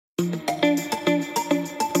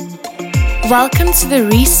Welcome to the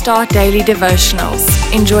Restart Daily Devotionals.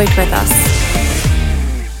 Enjoy it with us.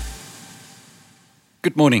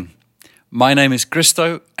 Good morning. My name is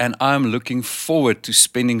Christo, and I'm looking forward to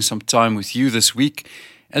spending some time with you this week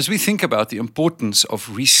as we think about the importance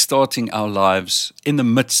of restarting our lives in the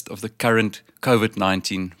midst of the current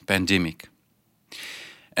COVID-19 pandemic.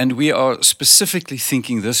 And we are specifically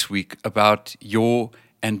thinking this week about your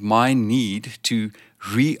and my need to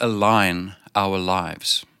realign our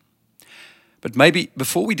lives. But maybe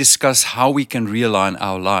before we discuss how we can realign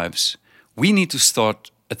our lives, we need to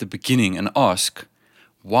start at the beginning and ask,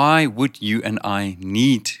 why would you and I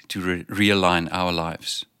need to realign our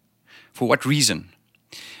lives? For what reason?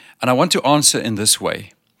 And I want to answer in this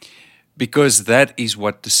way, because that is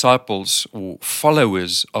what disciples or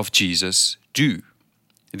followers of Jesus do.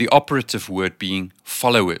 The operative word being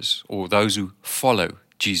followers, or those who follow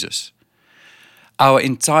Jesus. Our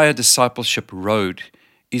entire discipleship road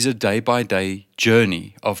is a day-by-day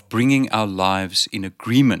journey of bringing our lives in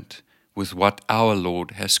agreement with what our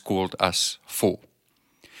Lord has called us for.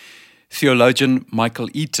 Theologian Michael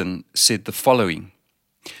Eaton said the following: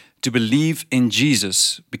 to believe in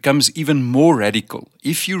Jesus becomes even more radical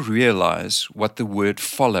if you realize what the word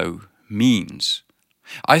follow means.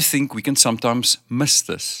 I think we can sometimes miss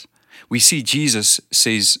this. We see Jesus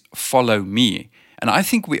says, "Follow me." And I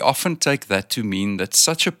think we often take that to mean that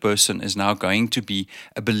such a person is now going to be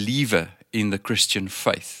a believer in the Christian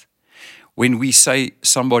faith. When we say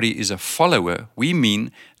somebody is a follower, we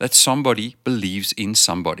mean that somebody believes in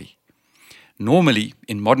somebody. Normally,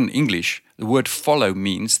 in modern English, the word follow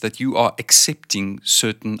means that you are accepting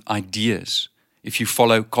certain ideas. If you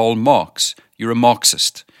follow Karl Marx, you're a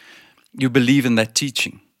Marxist. You believe in that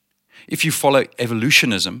teaching. If you follow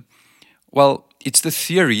evolutionism, well, it's the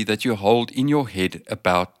theory that you hold in your head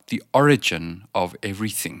about the origin of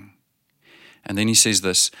everything. And then he says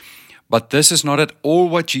this, but this is not at all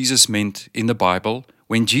what Jesus meant in the Bible.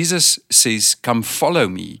 When Jesus says, "Come follow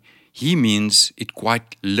me," he means it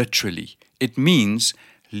quite literally. It means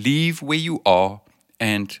leave where you are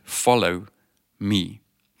and follow me.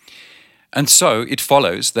 And so it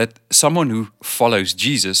follows that someone who follows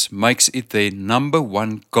Jesus makes it their number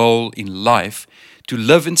one goal in life to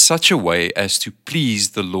live in such a way as to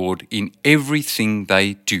please the Lord in everything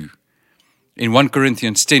they do. In 1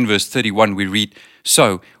 Corinthians 10 verse 31 we read,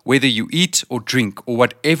 "So whether you eat or drink or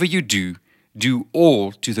whatever you do, do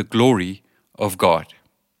all to the glory of God."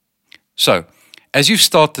 So, as you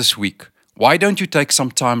start this week, why don't you take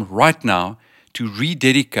some time right now to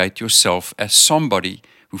rededicate yourself as somebody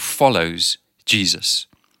who follows Jesus?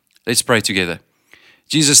 Let's pray together.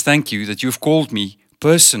 Jesus, thank you that you've called me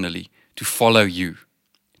personally to follow you.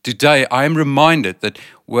 Today, I am reminded that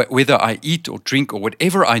whether I eat or drink or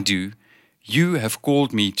whatever I do, you have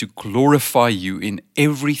called me to glorify you in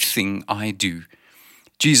everything I do.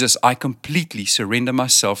 Jesus, I completely surrender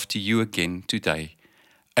myself to you again today.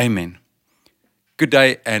 Amen. Good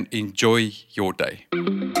day and enjoy your day.